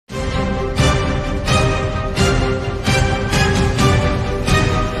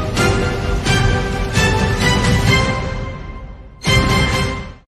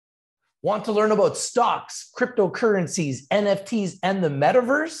Want to learn about stocks, cryptocurrencies, NFTs, and the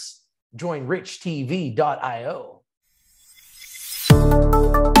metaverse? Join richtv.io.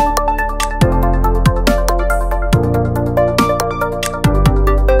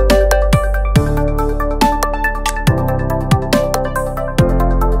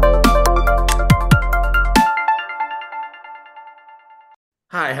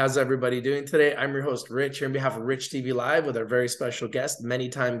 Hi, how's everybody doing today? I'm your host, Rich, here on behalf of Rich TV Live with our very special guest,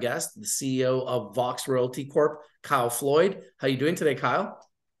 many-time guest, the CEO of VOX Royalty Corp, Kyle Floyd. How are you doing today, Kyle?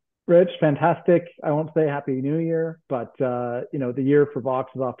 Rich, fantastic. I won't say Happy New Year, but the year for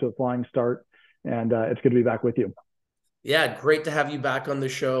VOX is off to a flying start, and it's good to be back with you. Yeah, great to have you back on the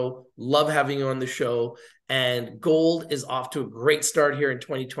show. Love having you on the show. And gold is off to a great start here in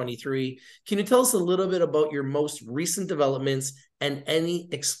 2023. Can you tell us a little bit about your most recent developments and any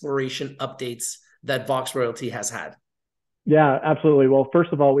exploration updates that VOX Royalty has had? Yeah, absolutely. Well,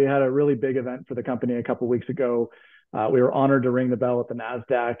 first of all, we had a really big event for the company a couple of weeks ago. We were honored to ring the bell at the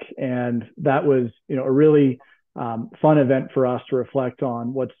Nasdaq, and that was, a really fun event for us to reflect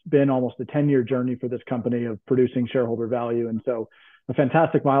on what's been almost a 10-year journey for this company of producing shareholder value. And so a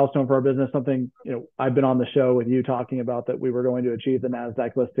fantastic milestone for our business, something, I've been on the show with you talking about that we were going to achieve the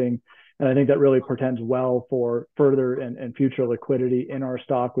Nasdaq listing. And I think that really portends well for further and future liquidity in our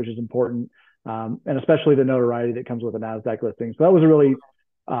stock, which is important, and especially the notoriety that comes with a Nasdaq listing. So that was a really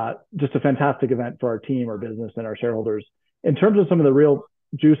just a fantastic event for our team, our business, and our shareholders. In terms of some of the real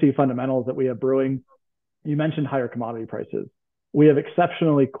juicy fundamentals that we have brewing, you mentioned higher commodity prices. We have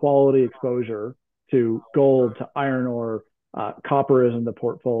exceptionally quality exposure to gold, to iron ore, copper is in the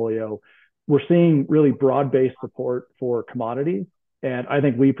portfolio. We're seeing really broad-based support for commodities. And I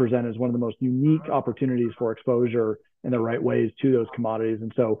think we present as one of the most unique opportunities for exposure in the right ways to those commodities.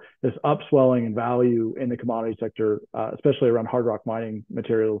 And so this upswelling in value in the commodity sector, especially around hard rock mining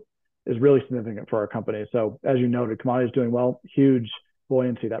materials, is really significant for our company. So as you noted, commodities doing well, huge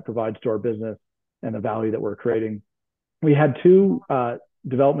buoyancy that provides to our business and the value that we're creating. We had two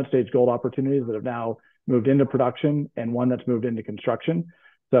development stage gold opportunities that have now moved into production and one that's moved into construction.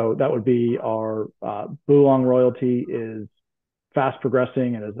 So that would be our Bulong royalty is fast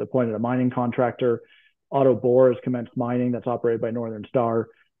progressing and has appointed a mining contractor. Otto Bore has commenced mining that's operated by Northern Star.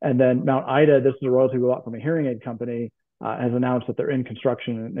 And then Mount Ida, this is a royalty we bought from a hearing aid company, has announced that they're in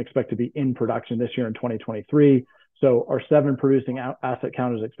construction and expect to be in production this year in 2023. So our 7 producing asset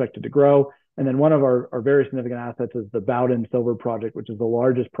count is expected to grow. And then one of our very significant assets is the Bowden Silver Project, which is the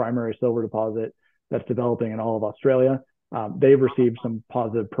largest primary silver deposit that's developing in all of Australia. They've received some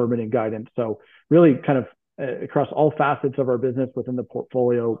positive permitting guidance. So really kind of across all facets of our business within the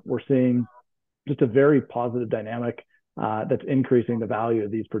portfolio, we're seeing just a very positive dynamic that's increasing the value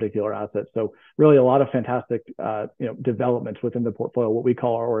of these particular assets. So really a lot of fantastic developments within the portfolio, what we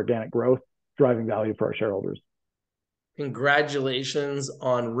call our organic growth, driving value for our shareholders. Congratulations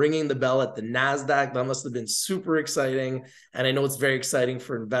on ringing the bell at the Nasdaq. That must have been super exciting. And I know it's very exciting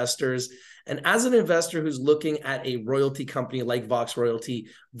for investors. And as an investor who's looking at a royalty company like VOX Royalty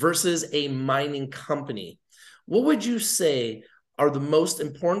versus a mining company, what would you say are the most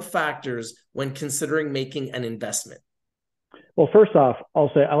important factors when considering making an investment? Well, first off,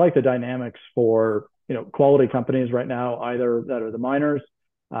 I'll say I like the dynamics for quality companies right now, either that are the miners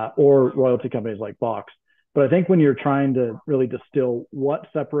or royalty companies like VOX. But I think when you're trying to really distill what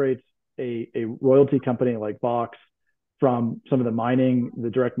separates a royalty company like VOX from some of the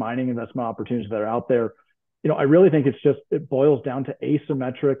direct mining investment opportunities that are out there, I really think it boils down to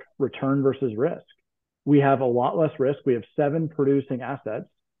asymmetric return versus risk. We have a lot less risk. We have 7 producing assets.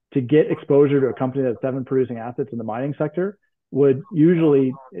 To get exposure to a company that has 7 producing assets in the mining sector would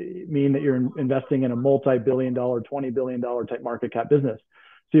usually mean that you're investing in a multi-billion-dollar, $20 billion type market cap business.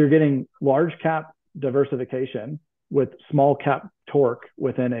 So you're getting large cap diversification with small cap torque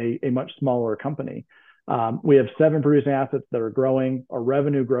within a much smaller company. We have 7 producing assets that are growing. Our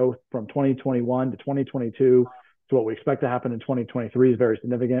revenue growth from 2021 to 2022 to what we expect to happen in 2023 is very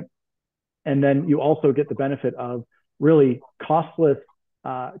significant. And then you also get the benefit of really costless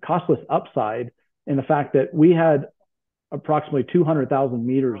upside in the fact that we had approximately 200,000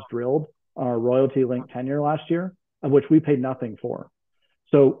 meters drilled on our royalty linked tenure last year, of which we paid nothing for.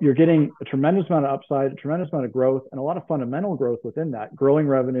 So you're getting a tremendous amount of upside, a tremendous amount of growth, and a lot of fundamental growth within that, growing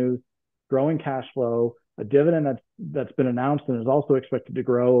revenues, growing cash flow, a dividend that's been announced and is also expected to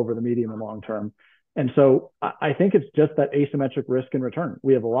grow over the medium and long term. And so I think it's just that asymmetric risk and return.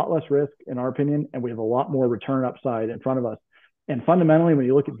 We have a lot less risk, in our opinion, and we have a lot more return upside in front of us. And fundamentally, when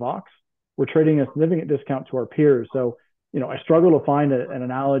you look at VOX, we're trading a significant discount to our peers. So I struggle to find an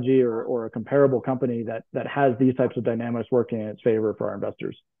analogy or a comparable company that has these types of dynamics working in its favor for our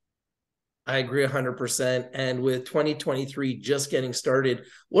investors. I agree 100%. And with 2023 just getting started,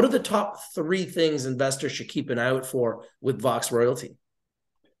 what are the top 3 things investors should keep an eye out for with Vox Royalty?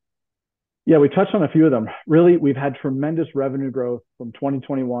 Yeah, we touched on a few of them. Really, we've had tremendous revenue growth from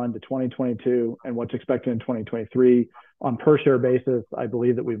 2021 to 2022 and what's expected in 2023. On per share basis, I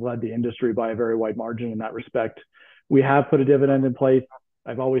believe that we've led the industry by a very wide margin in that respect. We have put a dividend in place.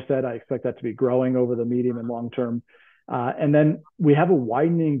 I've always said I expect that to be growing over the medium and long term. And then we have a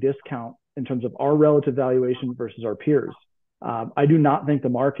widening discount in terms of our relative valuation versus our peers. I do not think the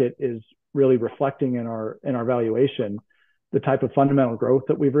market is really reflecting in our valuation the type of fundamental growth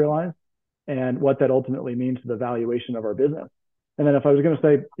that we've realized and what that ultimately means to the valuation of our business. And then if I was going to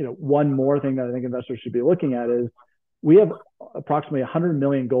say, one more thing that I think investors should be looking at is we have approximately 100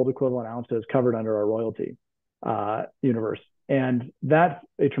 million gold equivalent ounces covered under our royalty universe. And that's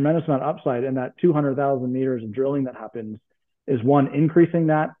a tremendous amount of upside. And that 200,000 meters of drilling that happens is one, increasing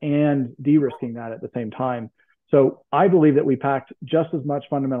that and de-risking that at the same time. So I believe that we packed just as much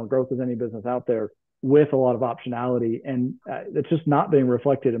fundamental growth as any business out there with a lot of optionality. And it's just not being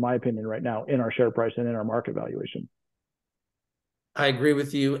reflected, in my opinion, right now in our share price and in our market valuation. I agree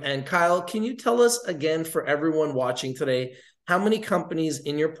with you. And Kyle, can you tell us again, for everyone watching today, how many companies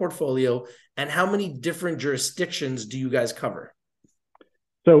in your portfolio and how many different jurisdictions do you guys cover?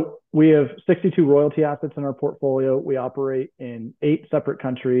 So we have 62 royalty assets in our portfolio. We operate in 8 separate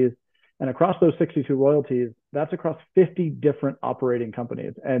countries. And across those 62 royalties, that's across 50 different operating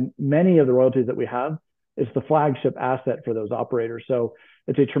companies. And many of the royalties that we have is the flagship asset for those operators. So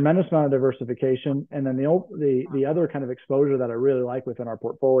it's a tremendous amount of diversification. And then the other kind of exposure that I really like within our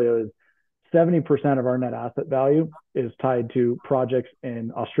portfolio is 70% of our net asset value is tied to projects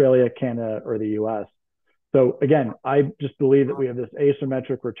in Australia, Canada, or the US. So again, I just believe that we have this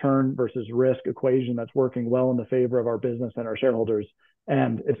asymmetric return versus risk equation that's working well in the favor of our business and our shareholders.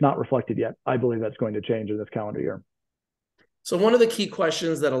 And it's not reflected yet. I believe that's going to change in this calendar year. So one of the key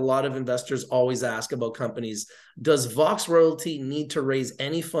questions that a lot of investors always ask about companies, does Vox Royalty need to raise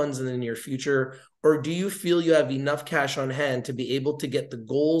any funds in the near future? Or do you feel you have enough cash on hand to be able to get the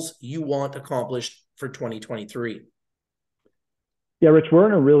goals you want accomplished for 2023? Yeah, Rich, we're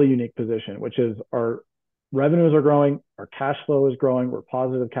in a really unique position, which is our revenues are growing, our cash flow is growing, we're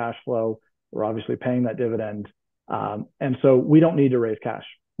positive cash flow, we're obviously paying that dividend. And so we don't need to raise cash.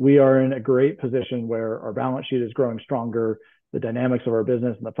 We are in a great position where our balance sheet is growing stronger. The dynamics of our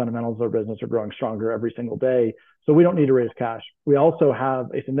business and the fundamentals of our business are growing stronger every single day. So we don't need to raise cash. We also have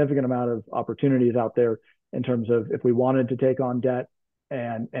a significant amount of opportunities out there in terms of if we wanted to take on debt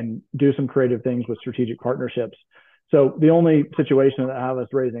and do some creative things with strategic partnerships. So the only situation that have us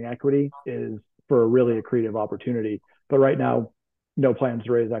raising equity is for a really accretive opportunity. But right now, no plans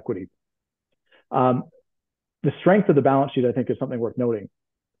to raise equity. The strength of the balance sheet, I think, is something worth noting.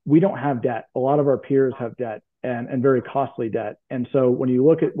 We don't have debt. A lot of our peers have debt and very costly debt. And so when you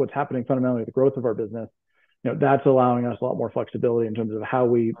look at what's happening fundamentally with the growth of our business, that's allowing us a lot more flexibility in terms of how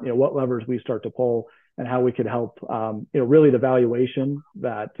we, what levers we start to pull and how we could help, really the valuation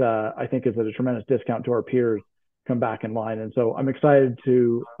that I think is at a tremendous discount to our peers come back in line. And so I'm excited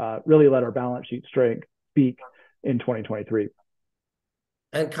to really let our balance sheet strength speak in 2023.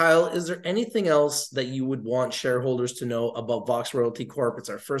 And Kyle, is there anything else that you would want shareholders to know about Vox Royalty Corp? It's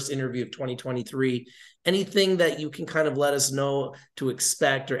our first interview of 2023. Anything that you can kind of let us know to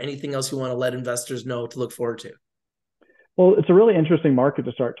expect, or anything else you want to let investors know to look forward to? Well, it's a really interesting market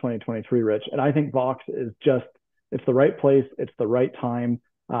to start 2023, Rich. And I think Vox is it's the right place. It's the right time.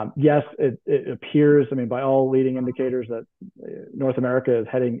 Yes, it appears, by all leading indicators, that North America is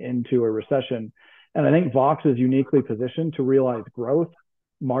heading into a recession. And I think Vox is uniquely positioned to realize growth,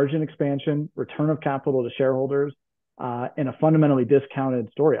 margin expansion, return of capital to shareholders, and a fundamentally discounted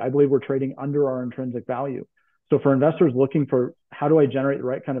story. I believe we're trading under our intrinsic value. So for investors looking for how do I generate the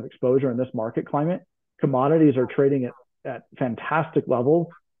right kind of exposure in this market climate, commodities are trading at fantastic levels.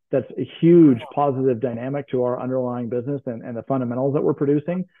 That's a huge positive dynamic to our underlying business and the fundamentals that we're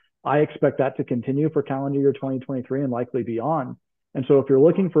producing. I expect that to continue for calendar year 2023 and likely beyond. And so if you're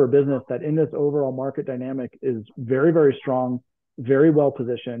looking for a business that in this overall market dynamic is very, very strong, very well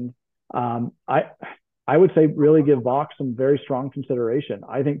positioned, I would say really give Vox some very strong consideration.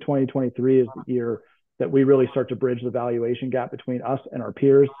 I think 2023 is the year that we really start to bridge the valuation gap between us and our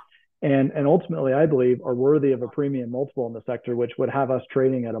peers. And ultimately, I believe, are worthy of a premium multiple in the sector, which would have us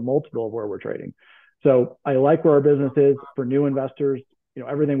trading at a multiple of where we're trading. So I like where our business is. For new investors,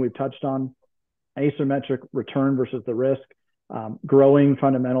 everything we've touched on, asymmetric return versus the risk, growing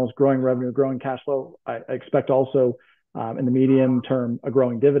fundamentals, growing revenue, growing cash flow. I expect also in the medium term, a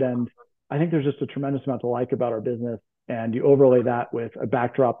growing dividend. I think there's just a tremendous amount to like about our business. and you overlay that with a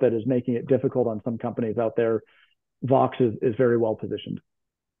backdrop that is making it difficult on some companies out there, VOX is very well positioned.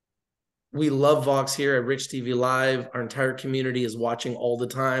 We love VOX here at Rich TV Live. Our entire community is watching all the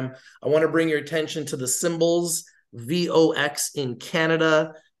time. I want to bring your attention to the symbols: VOX in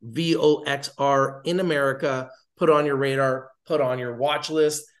Canada, VOXR in America. Put on your radar, put on your watch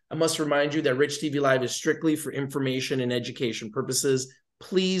list. I must remind you that Rich TV Live is strictly for information and education purposes.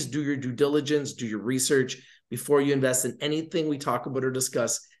 Please do your due diligence, do your research before you invest in anything we talk about or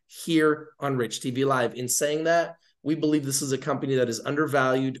discuss here on Rich TV Live. In saying that, we believe this is a company that is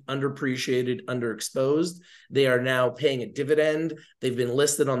undervalued, underappreciated, underexposed. They are now paying a dividend. They've been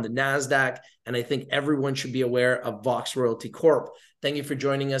listed on the Nasdaq, and I think everyone should be aware of VOX Royalty Corp. Thank you for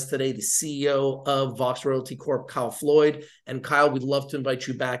joining us today, the CEO of VOX Royalty Corp, Kyle Floyd. And Kyle, we'd love to invite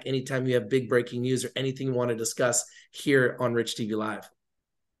you back anytime you have big breaking news or anything you want to discuss here on Rich TV Live.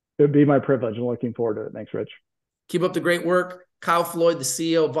 It would be my privilege. I'm looking forward to it. Thanks, Rich. Keep up the great work. Kyle Floyd, the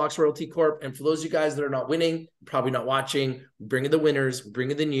CEO of VOX Royalty Corp. And for those of you guys that are not winning, probably not watching, we bring in the winners, we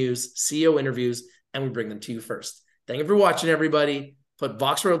bring in the news, CEO interviews, and we bring them to you first. Thank you for watching, everybody. Put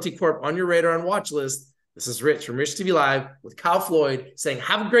VOX Royalty Corp on your radar and watch list. This is Rich from Rich TV Live with Kyle Floyd saying,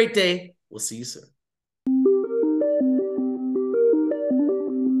 have a great day. We'll see you soon.